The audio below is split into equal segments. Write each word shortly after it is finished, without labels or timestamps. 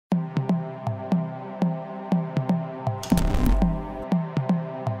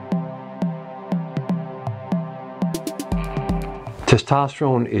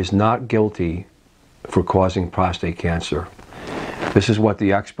Testosterone is not guilty for causing prostate cancer. This is what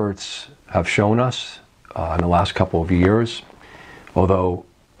the experts have shown us in the last couple of years, although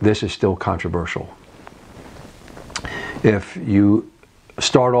this is still controversial. If you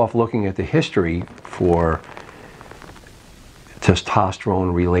start off looking at the history for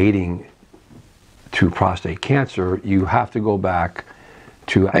testosterone relating to prostate cancer, you have to go back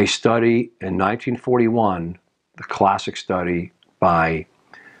to a study in 1941, the classic study by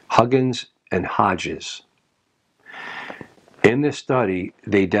Huggins and Hodges. In this study,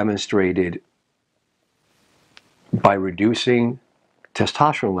 they demonstrated by reducing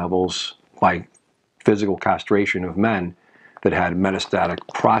testosterone levels by physical castration of men that had metastatic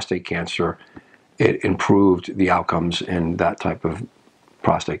prostate cancer, it improved the outcomes in that type of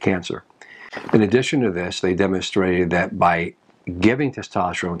prostate cancer. In addition to this, they demonstrated that by giving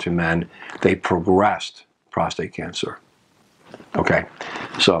testosterone to men, they progressed prostate cancer. Okay,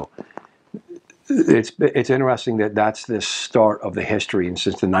 so it's interesting that that's the start of the history, and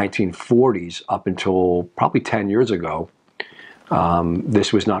since the 1940s up until probably 10 years ago,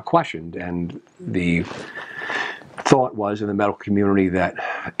 this was not questioned, and the thought was in the medical community that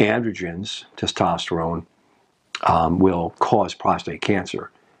androgens, testosterone, will cause prostate cancer.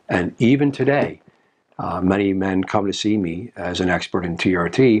 And even today, many men come to see me as an expert in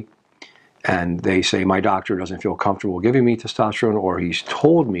TRT, and they say, my doctor doesn't feel comfortable giving me testosterone, or he's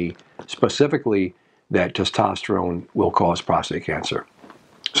told me specifically that testosterone will cause prostate cancer.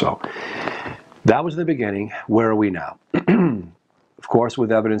 So that was the beginning. Where are we now? Of course,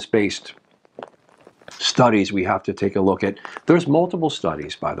 with evidence-based studies, we have to take a look at, there's multiple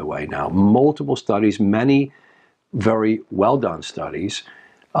studies, by the way, now, multiple studies, many very well done studies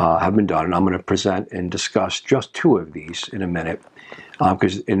have been done, and I'm going to present and discuss just two of these in a minute,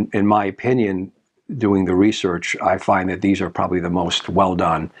 because in my opinion, doing the research, I find that these are probably the most well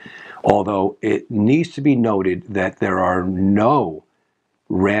done, although it needs to be noted that there are no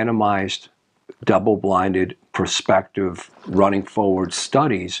randomized, double-blinded, prospective, running forward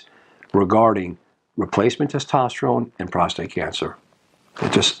studies regarding replacement testosterone and prostate cancer.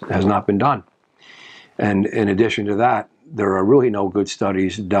 It just has not been done. And in addition to that, there are really no good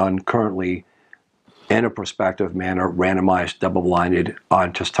studies done currently in a prospective manner, randomized, double-blinded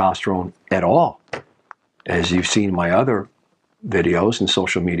on testosterone at all. As you've seen in my other videos and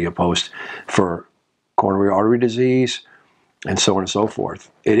social media posts for coronary artery disease and so on and so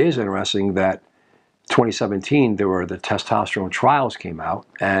forth. It is interesting that 2017, there were the testosterone trials came out,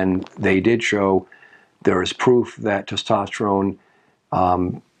 and they did show there is proof that testosterone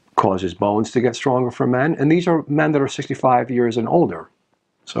causes bones to get stronger for men, and these are men that are 65 years and older.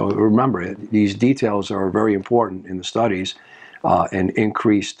 So remember, these details are very important in the studies, and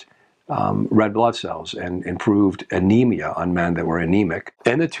increased red blood cells and improved anemia on men that were anemic.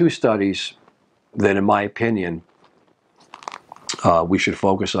 And the two studies that, in my opinion, we should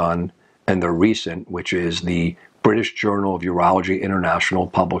focus on, and they're recent, which is the British Journal of Urology International,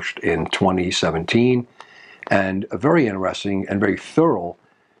 published in 2017, and a very interesting and very thorough,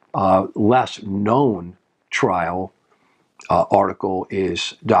 less known trial article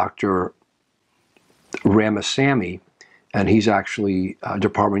is Dr. Ramasamy, and he's actually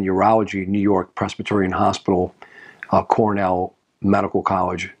Department of Urology, New York Presbyterian Hospital, Cornell Medical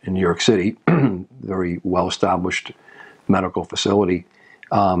College in New York City, very well-established medical facility,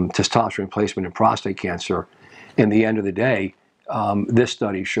 testosterone replacement in prostate cancer. In the end of the day, this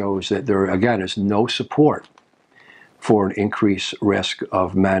study shows that there, again, is no support for an increased risk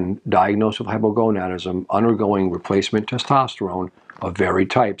of men diagnosed with hypogonadism undergoing replacement testosterone of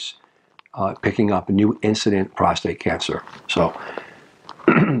varied types, picking up a new incident prostate cancer. So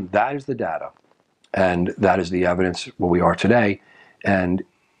that is the data, and that is the evidence where we are today. And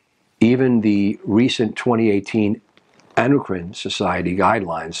even the recent 2018 Endocrine Society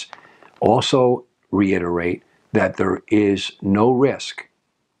guidelines also reiterate that there is no risk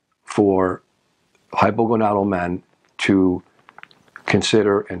for hypogonadal men to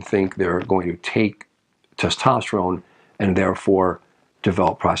consider and think they're going to take testosterone and therefore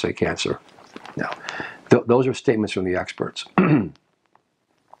develop prostate cancer. Now, those are statements from the experts.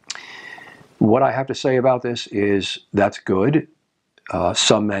 What I have to say about this is that's good.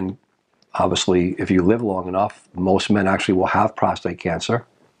 Some men, obviously, if you live long enough, most men actually will have prostate cancer.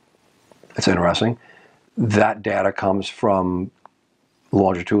 It's interesting. That data comes from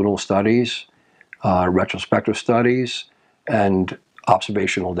longitudinal studies, retrospective studies, and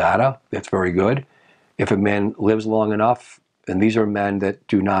observational data. That's very good. If a man lives long enough, and these are men that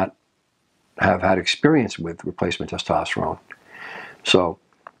do not have had experience with replacement testosterone. So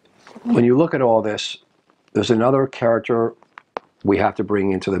when you look at all this, there's another character we have to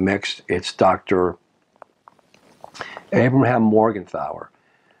bring into the mix, it's Dr. Abraham Morgenthau,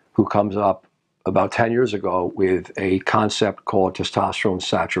 who comes up about 10 years ago with a concept called testosterone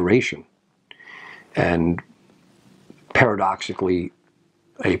saturation. And paradoxically,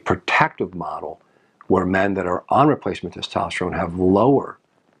 a protective model where men that are on replacement testosterone have lower,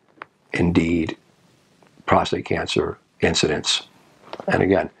 indeed, prostate cancer incidence. And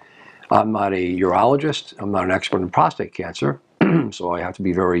again, I'm not a urologist, I'm not an expert in prostate cancer, so I have to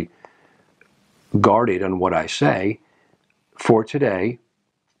be very guarded on what I say. For today,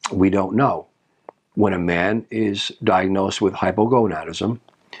 we don't know. When a man is diagnosed with hypogonadism,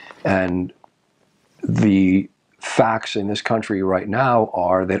 and the facts in this country right now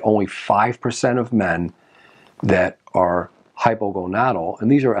are that only 5% of men that are hypogonadal,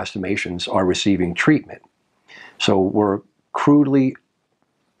 and these are estimations, are receiving treatment. So we're crudely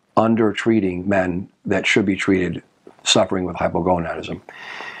under-treating men that should be treated suffering with hypogonadism.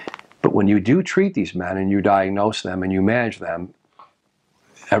 But when you do treat these men and you diagnose them and you manage them,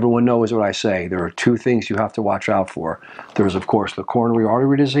 everyone knows what I say. There are two things you have to watch out for. There's, of course, the coronary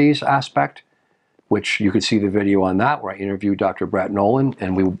artery disease aspect, which you could see the video on that where I interviewed Dr. Brett Nolan,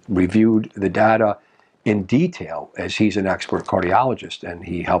 and we reviewed the data in detail as he's an expert cardiologist, and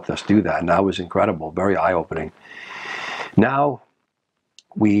he helped us do that, and that was incredible, very eye-opening. Now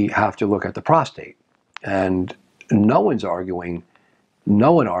we have to look at the prostate, and no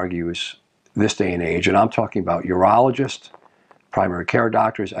one argues this day and age, and I'm talking about urologists, primary care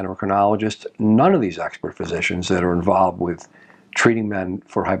doctors, endocrinologists, none of these expert physicians that are involved with treating men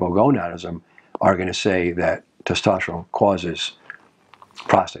for hypogonadism are going to say that testosterone causes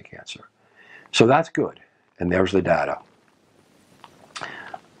prostate cancer. So that's good, and there's the data.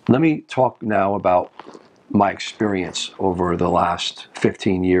 Let me talk now about my experience over the last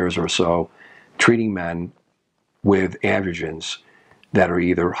 15 years or so treating men with androgens that are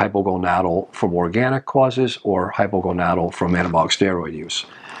either hypogonadal from organic causes or hypogonadal from anabolic steroid use.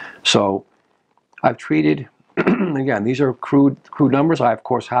 So I've treated, again, these are crude numbers. I, of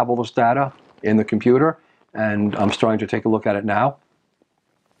course, have all this data in the computer, and I'm starting to take a look at it now.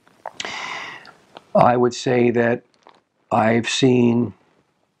 I would say that I've seen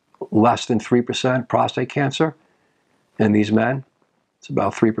less than 3% prostate cancer in these men. It's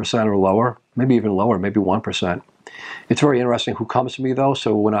about 3% or lower, maybe even lower, maybe 1%. It's very interesting who comes to me, though.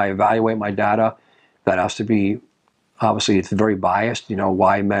 So when I evaluate my data, that has to be, obviously, it's very biased, you know,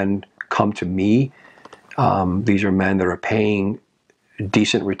 why men come to me. These are men that are paying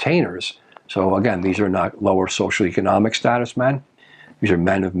decent retainers. So again, these are not lower socioeconomic status men. These are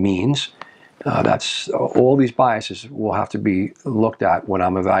men of means. That's all these biases will have to be looked at when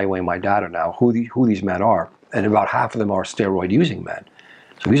I'm evaluating my data now, who these men are. And about half of them are steroid-using men.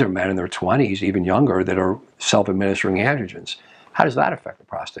 So these are men in their 20s, even younger, that are self-administering androgens. How does that affect the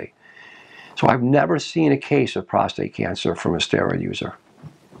prostate? So I've never seen a case of prostate cancer from a steroid user.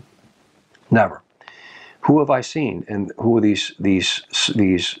 Never. Who have I seen? And who are these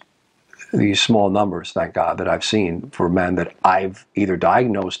small numbers, thank God, that I've seen for men that I've either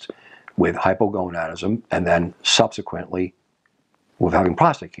diagnosed with hypogonadism and then subsequently with having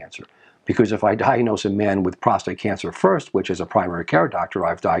prostate cancer. Because if I diagnose a man with prostate cancer first, which as a primary care doctor,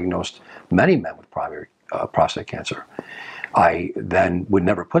 I've diagnosed many men with primary prostate cancer, I then would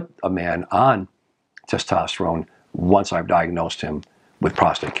never put a man on testosterone once I've diagnosed him with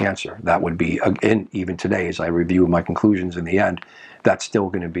prostate cancer. That would be, and even today, as I review my conclusions in the end, that's still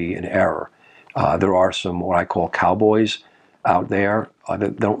going to be an error. There are some what I call cowboys out there. I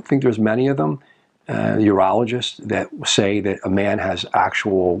don't think there's many of them, urologists, that say that a man has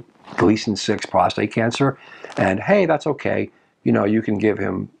actual Gleason 6 prostate cancer, and hey, that's okay. You know, you can give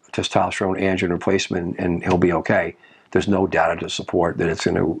him testosterone androgen replacement and he'll be okay. There's no data to support that it's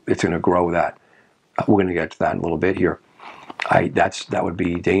going to grow that. We're going to get to that in a little bit here. That would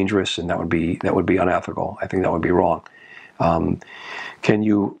be dangerous, and that would be unethical. I think that would be wrong. Can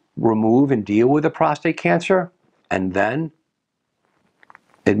you remove and deal with the prostate cancer and then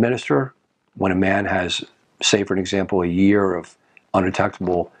administer when a man has, say for an example, a year of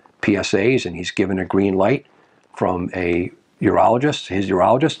undetectable PSAs and he's given a green light from a urologist, his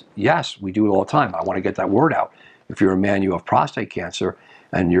urologist? Yes, we do it all the time. I want to get that word out. If you're a man, you have prostate cancer,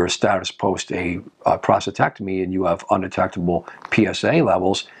 and your status post a prostatectomy and you have undetectable PSA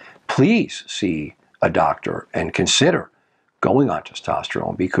levels, please see a doctor and consider going on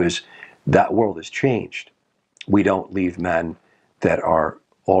testosterone, because that world has changed. We don't leave men that are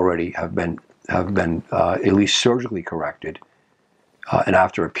already have been at least surgically corrected, and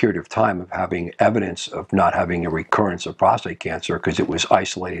after a period of time of having evidence of not having a recurrence of prostate cancer because it was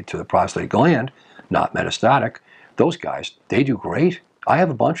isolated to the prostate gland, not metastatic, those guys, they do great. I have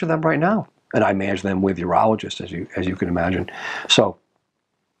a bunch of them right now, and I manage them with urologists, as you can imagine. So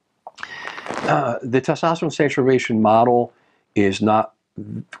the testosterone saturation model is not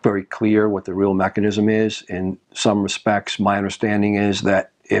very clear what the real mechanism is. In some respects, my understanding is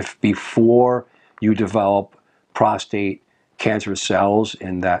that if before you develop prostate cancerous cells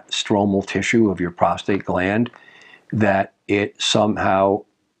in that stromal tissue of your prostate gland, that it somehow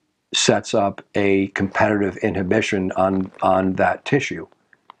sets up a competitive inhibition on that tissue.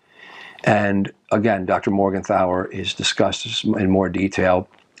 And again, Dr. Morgenthaler is discussed this in more detail.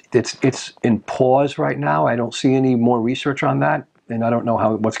 It's in pause right now. I don't see any more research on that, and I don't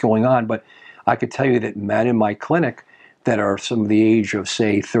know what's going on, but I could tell you that men in my clinic that are some of the age of,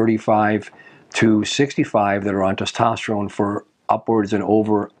 say, 35 to 65 that are on testosterone for upwards and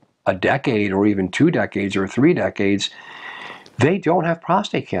over a decade or even 2 decades or 3 decades, they don't have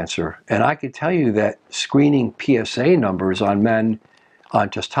prostate cancer. And I could tell you that screening PSA numbers on men on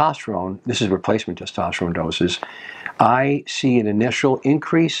testosterone, this is replacement testosterone doses, I see an initial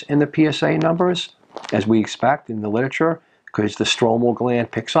increase in the PSA numbers, as we expect in the literature, because the stromal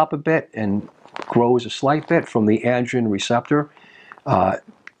gland picks up a bit and grows a slight bit from the androgen receptor,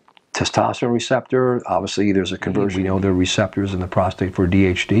 testosterone receptor. Obviously, there's a conversion. We know there are receptors in the prostate for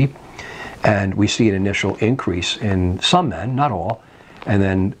DHT. And we see an initial increase in some men, not all, and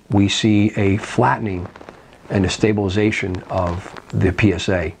then we see a flattening and a stabilization of the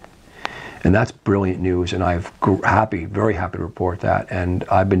PSA. And that's brilliant news, and I'm very happy to report that. And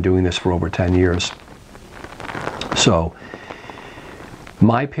I've been doing this for over 10 years. So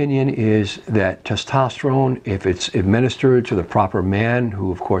my opinion is that testosterone, if it's administered to the proper man,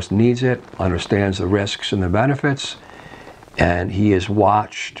 who of course needs it, understands the risks and the benefits, and he is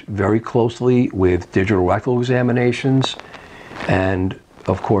watched very closely with digital rectal examinations and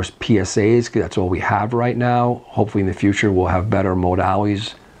of course PSAs, that's all we have right now. Hopefully in the future we'll have better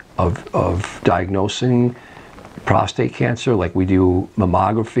modalities of diagnosing prostate cancer, like we do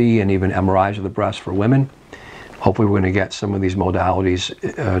mammography and even MRIs of the breast for women. Hopefully we're going to get some of these modalities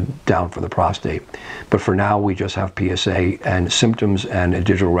down for the prostate. But for now we just have PSA and symptoms and a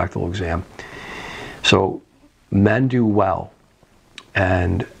digital rectal exam. So men do well,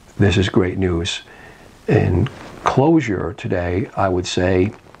 and this is great news. In closure today, I would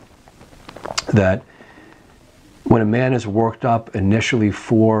say that when a man is worked up initially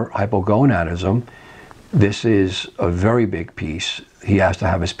for hypogonadism, this is a very big piece. He has to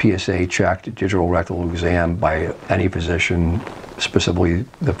have his PSA checked, digital rectal exam, by any physician, specifically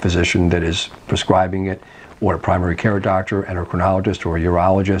the physician that is prescribing it, or a primary care doctor, endocrinologist, or a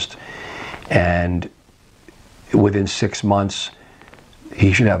urologist. And within 6 months,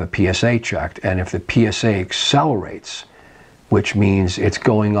 he should have a PSA checked. And if the PSA accelerates, which means it's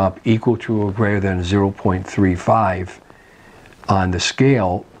going up equal to or greater than 0.35 on the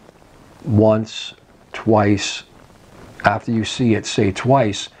scale, once, twice, after you see it, say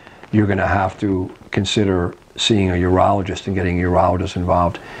twice, you're going to have to consider seeing a urologist and getting a urologist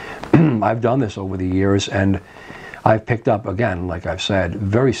involved. I've done this over the years, and I've picked up, again, like I've said, a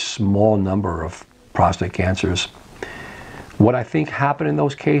very small number of prostate cancers. What I think happened in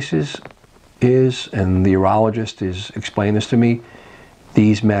those cases is, and the urologist is explained this to me,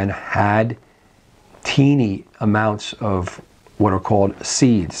 these men had teeny amounts of what are called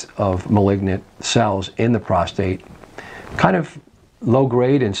seeds of malignant cells in the prostate, kind of low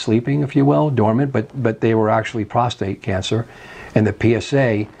grade and sleeping, if you will, dormant, but they were actually prostate cancer. And the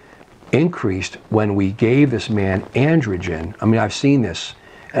PSA increased when we gave this man androgen. I mean, I've seen this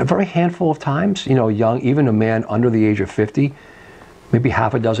a very handful of times, you know, young, even a man under the age of 50, maybe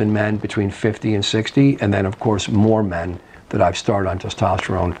half a dozen men between 50 and 60, and then of course more men that I've started on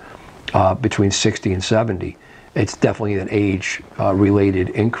testosterone between 60 and 70. It's definitely an age-related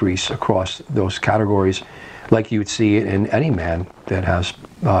increase across those categories, like you would see it in any man that has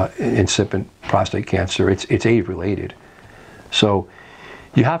incipient prostate cancer. It's age-related. So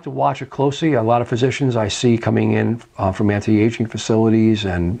you have to watch it closely. A lot of physicians I see coming in from anti-aging facilities,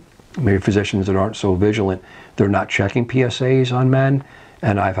 and maybe physicians that aren't so vigilant, they're not checking PSAs on men.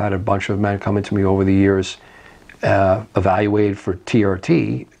 And I've had a bunch of men come into me over the years evaluated for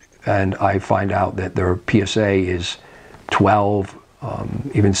TRT, and I find out that their PSA is 12,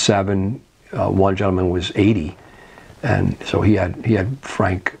 even 7. One gentleman was 80, and so he had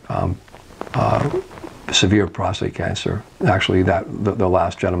frank severe prostate cancer. Actually, the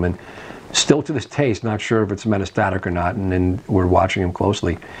last gentleman, still to this day, is not sure if it's metastatic or not, and then we're watching him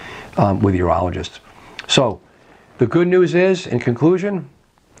closely with urologists. So the good news is, in conclusion,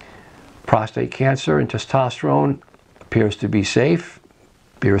 prostate cancer and testosterone appears to be safe,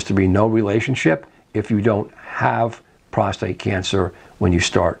 appears to be no relationship if you don't have prostate cancer when you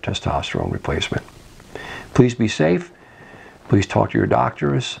start testosterone replacement. Please be safe. Please talk to your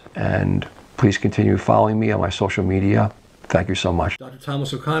doctors, and please continue following me on my social media. Thank you so much. Dr.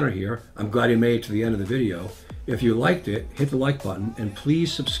 Thomas O'Connor here. I'm glad you made it to the end of the video. If you liked it, hit the like button and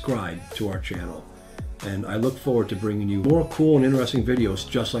please subscribe to our channel. And I look forward to bringing you more cool and interesting videos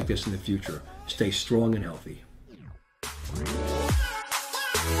just like this in the future. Stay strong and healthy.